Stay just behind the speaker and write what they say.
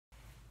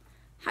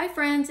Hi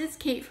friends, it's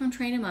Kate from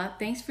Train 'em Up.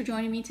 Thanks for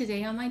joining me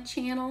today on my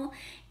channel.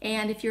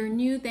 And if you're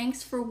new,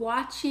 thanks for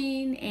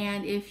watching.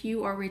 And if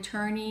you are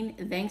returning,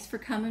 thanks for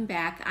coming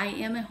back. I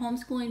am a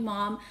homeschooling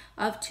mom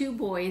of 2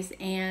 boys,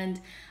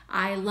 and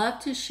I love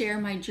to share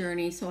my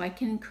journey so I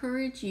can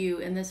encourage you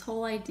in this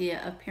whole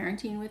idea of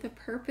parenting with a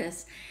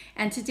purpose.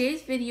 And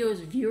today's video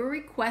is viewer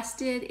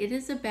requested. It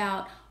is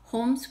about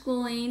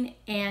homeschooling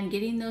and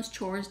getting those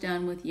chores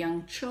done with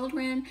young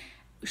children.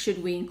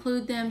 Should we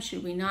include them?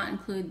 Should we not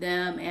include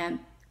them? And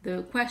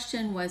the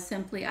question was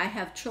simply, I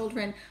have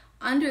children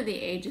under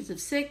the ages of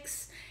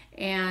 6,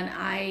 and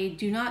I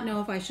do not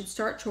know if I should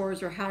start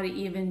chores or how to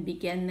even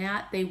begin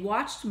that. They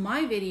watched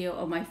my video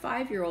of my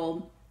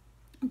 5-year-old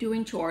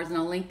doing chores, and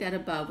I'll link that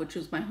above, which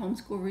was my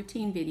homeschool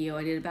routine video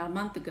I did about a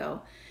month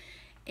ago.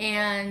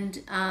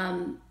 And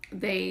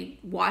they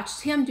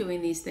watched him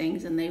doing these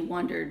things, and they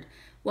wondered,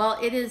 well,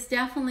 it has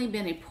definitely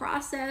been a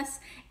process,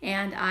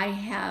 and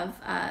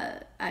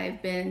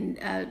I've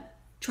been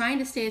trying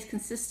to stay as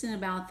consistent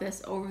about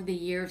this over the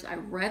years.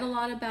 I've read a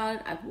lot about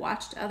it, I've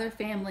watched other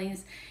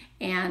families,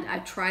 and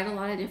I've tried a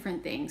lot of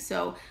different things.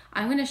 So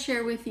I'm going to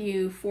share with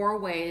you 4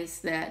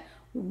 ways that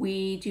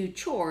we do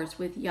chores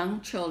with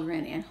young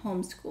children and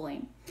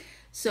homeschooling.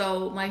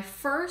 So my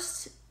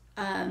first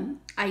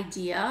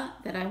idea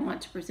that I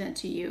want to present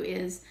to you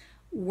is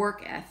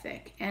work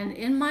ethic. And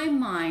in my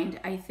mind,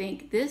 I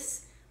think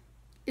this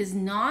is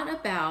not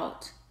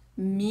about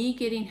me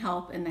getting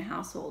help in the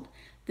household.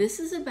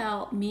 This is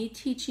about me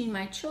teaching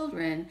my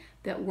children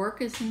that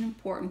work is an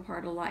important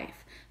part of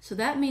life. So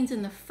that means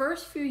in the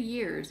first few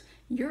years,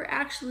 you're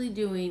actually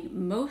doing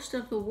most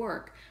of the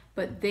work,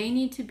 but they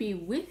need to be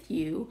with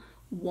you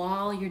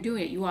while you're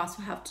doing it. You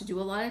also have to do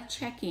a lot of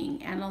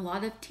checking and a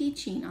lot of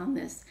teaching on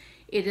this.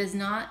 It is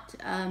not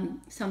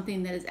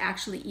something that is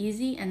actually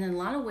easy, and in a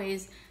lot of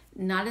ways,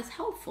 not as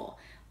helpful.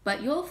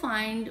 But you'll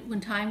find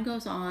when time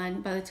goes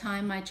on, by the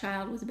time my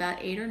child was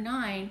about 8 or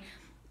 9,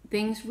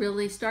 things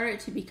really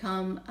started to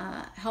become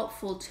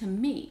helpful to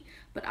me.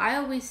 But I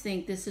always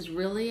think this is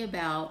really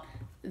about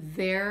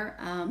their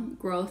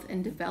growth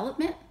and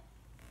development.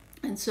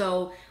 And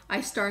so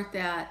I start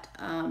that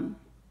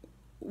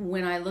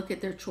when I look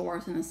at their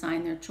chores and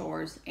assign their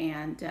chores,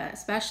 and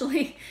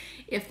especially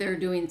if they're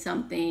doing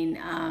something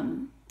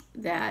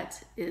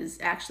that is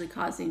actually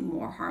causing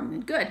more harm than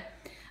good.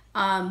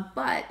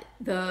 But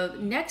the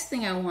next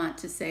thing I want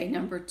to say,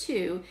 number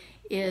 2,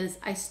 is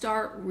I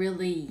start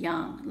really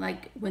young.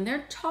 Like when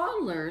they're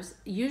toddlers,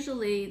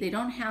 usually they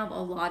don't have a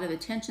lot of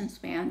attention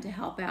span to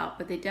help out,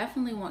 but they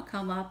definitely want to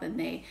come up and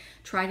they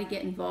try to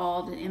get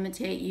involved and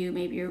imitate you.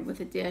 Maybe you're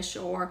with a dish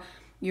or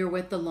you're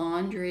with the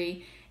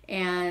laundry,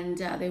 and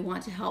they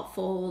want to help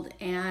fold,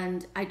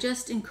 and I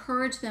just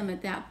encourage them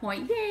at that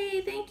point.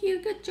 Yay, thank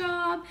you, good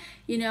job,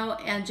 you know,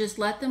 and just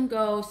let them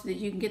go so that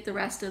you can get the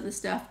rest of the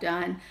stuff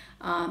done,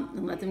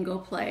 and let them go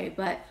play.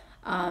 But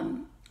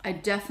I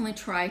definitely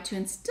try to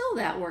instill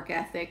that work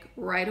ethic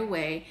right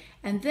away.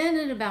 And then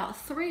at about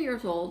 3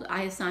 years old,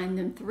 I assign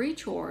them 3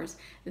 chores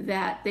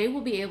that they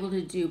will be able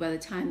to do by the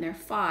time they're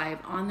 5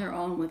 on their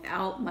own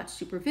without much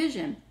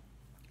supervision.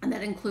 And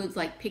that includes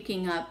like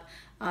picking up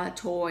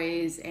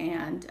toys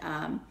and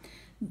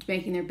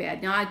making their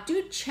bed. Now I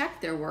do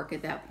check their work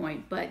at that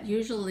point, but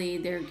usually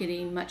they're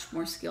getting much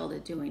more skilled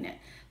at doing it.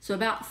 So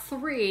about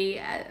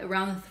 3,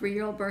 around the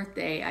 3-year-old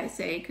birthday, I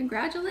say,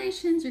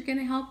 congratulations, you're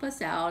gonna help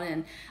us out.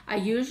 And I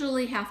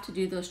usually have to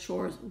do those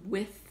chores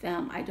with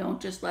them. I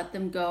don't just let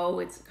them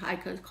go. I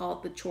could call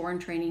it the chore and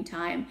training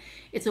time.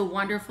 It's a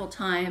wonderful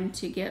time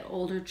to get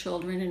older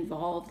children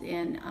involved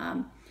in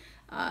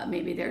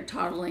maybe they're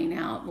toddling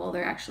out. Well,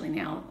 they're actually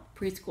now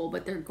preschool,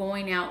 but they're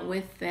going out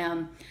with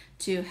them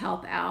to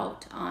help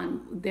out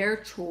on their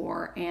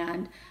chore.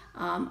 And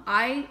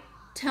I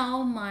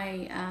tell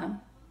my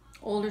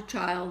older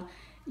child,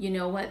 you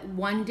know what,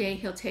 one day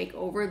he'll take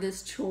over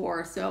this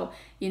chore. So,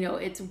 you know,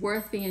 it's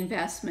worth the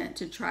investment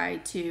to try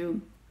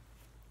to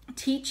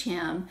teach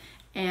him.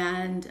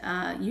 And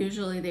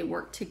usually they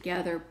work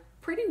together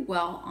pretty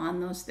well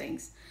on those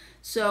things.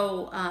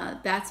 So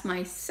that's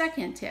my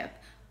second tip,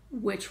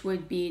 which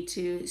would be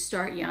to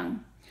start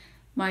young.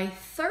 My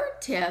third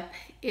tip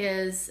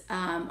is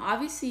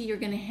obviously you're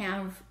going to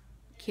have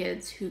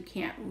kids who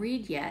can't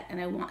read yet, and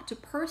I want to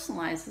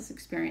personalize this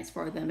experience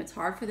for them. It's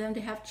hard for them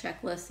to have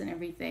checklists and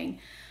everything,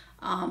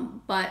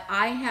 but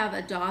I have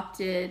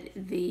adopted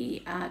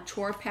the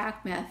chore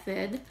pack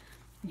method.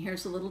 And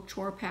here's the little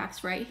chore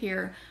packs right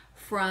here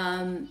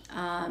from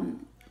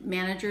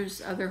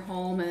Managers of Their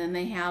Home, and then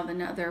they have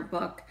another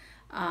book,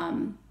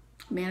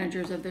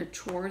 Managers of Their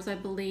Chores, I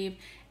believe,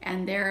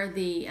 and they're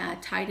the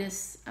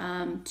Titus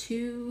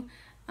 2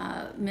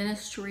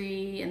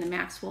 ministry and the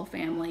Maxwell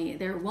family.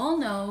 They're well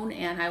known,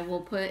 and I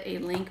will put a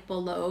link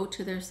below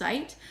to their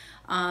site,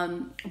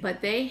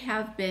 but they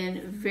have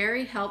been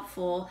very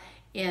helpful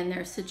in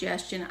their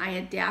suggestion. I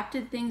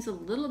adapted things a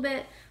little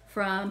bit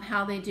from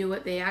how they do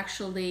it. They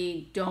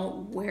actually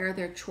don't wear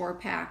their chore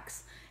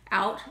packs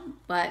out,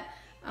 but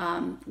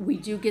we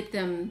do get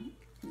them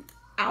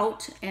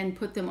out and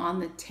put them on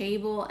the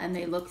table, and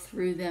they look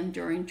through them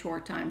during chore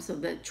time. So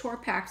the chore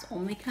packs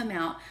only come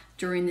out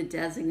during the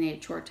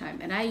designated chore time.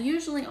 And I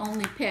usually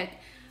only pick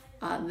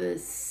the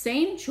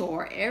same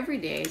chore every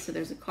day, so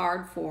there's a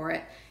card for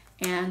it,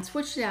 and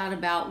switch it out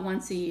about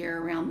once a year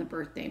around the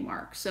birthday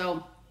mark.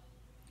 So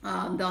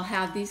they'll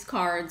have these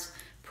cards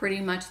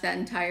pretty much that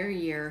entire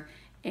year,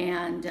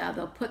 and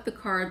they'll put the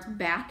cards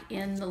back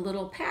in the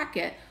little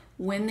packet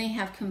when they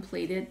have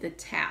completed the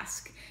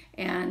task.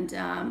 And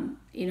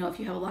you know, if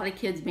you have a lot of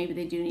kids, maybe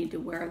they do need to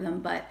wear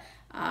them, but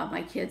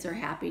my kids are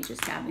happy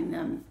just having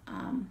them.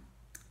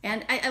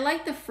 And I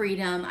like the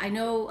freedom. I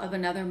know of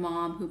another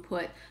mom who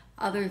put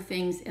other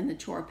things in the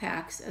chore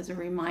packs as a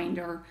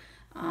reminder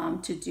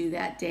to do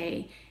that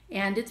day,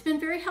 and it's been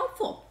very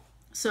helpful.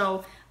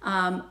 So,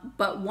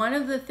 but one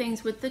of the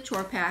things with the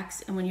chore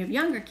packs, and when you have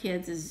younger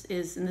kids,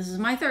 is and this is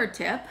my third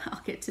tip,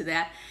 I'll get to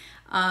that,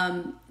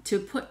 to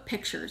put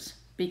pictures,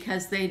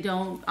 because they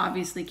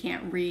obviously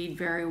can't read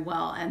very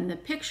well, and the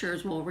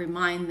pictures will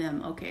remind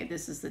them, okay,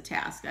 this is the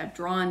task. I've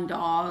drawn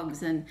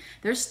dogs, and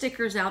there's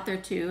stickers out there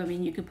too. I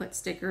mean, you can put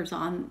stickers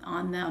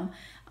on them,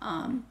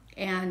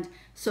 and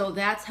so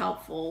that's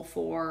helpful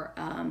for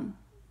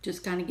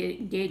just kind of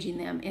engaging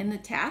them in the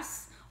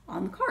tasks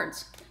on the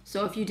cards.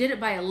 So if you did it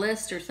by a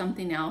list or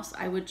something else,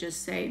 I would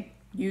just say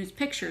use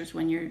pictures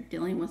when you're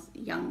dealing with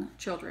young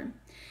children.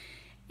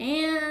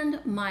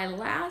 And my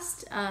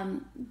last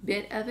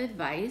bit of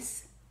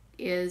advice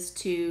is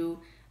to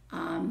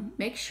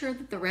make sure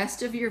that the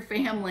rest of your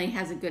family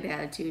has a good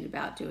attitude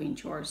about doing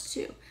chores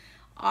too.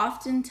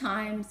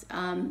 Oftentimes,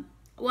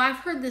 well, I've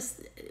heard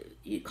this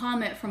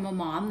comment from a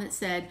mom that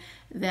said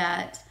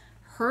that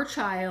her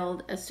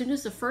child, as soon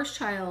as the first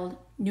child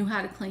knew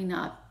how to clean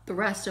up, the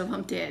rest of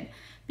them did,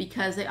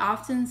 because they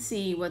often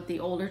see what the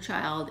older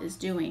child is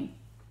doing.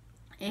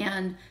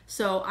 And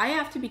so I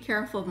have to be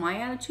careful of my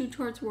attitude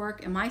towards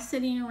work. Am I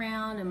sitting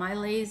around? Am I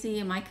lazy?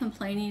 Am I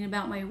complaining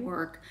about my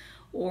work?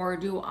 Or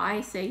do I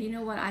say, you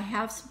know what, I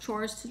have some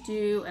chores to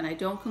do, and I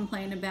don't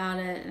complain about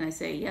it, and I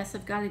say, yes,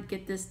 I've got to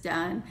get this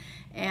done.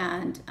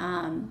 And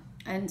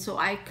so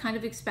I kind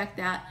of expect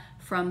that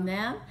from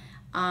them.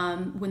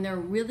 When they're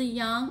really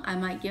young, I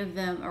might give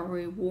them a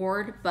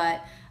reward,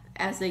 but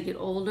as they get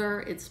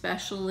older, it's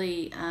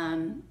especially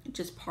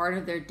just part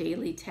of their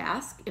daily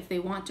task. If they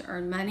want to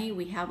earn money,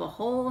 we have a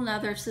whole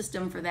nother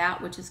system for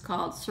that, which is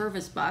called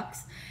service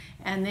bucks,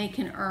 and they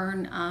can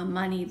earn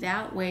money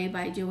that way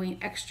by doing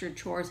extra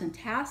chores and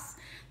tasks.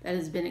 That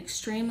has been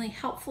extremely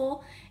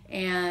helpful,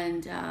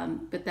 and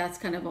but that's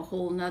kind of a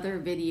whole nother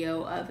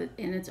video of it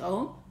in its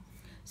own.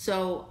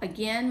 So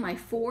again, my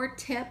 4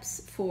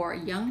 tips for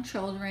young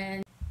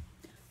children.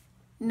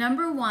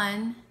 Number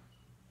 1,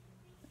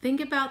 think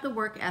about the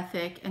work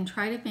ethic and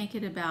try to make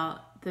it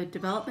about the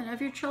development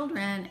of your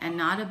children and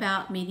not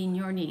about meeting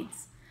your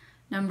needs.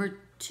 Number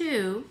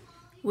 2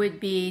 would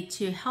be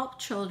to help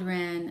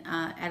children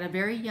at a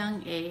very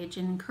young age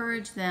and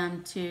encourage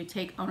them to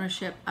take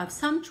ownership of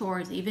some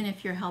chores, even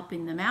if you're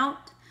helping them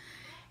out.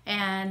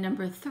 And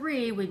number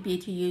 3 would be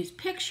to use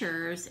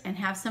pictures and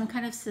have some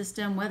kind of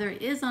system, whether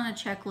it is on a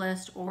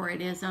checklist or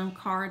it is on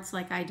cards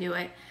like I do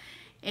it,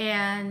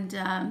 and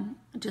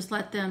just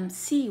let them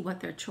see what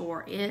their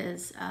chore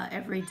is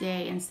every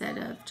day instead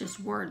of just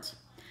words.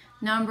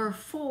 Number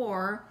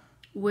 4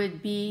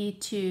 would be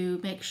to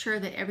make sure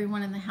that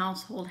everyone in the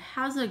household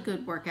has a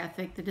good work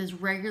ethic, that is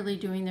regularly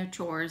doing their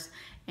chores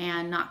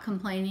and not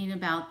complaining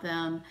about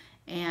them,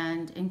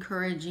 and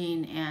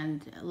encouraging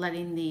and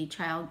letting the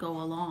child go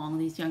along,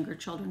 these younger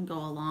children go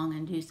along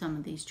and do some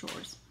of these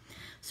chores.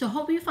 So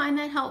hope you find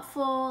that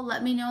helpful.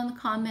 Let me know in the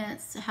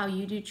comments how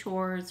you do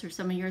chores or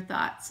some of your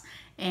thoughts.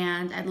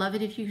 And I'd love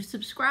it if you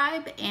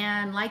subscribe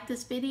and like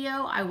this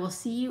video. I will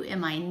see you in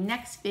my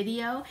next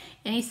video.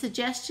 Any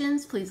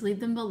suggestions, please leave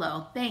them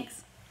below.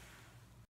 Thanks.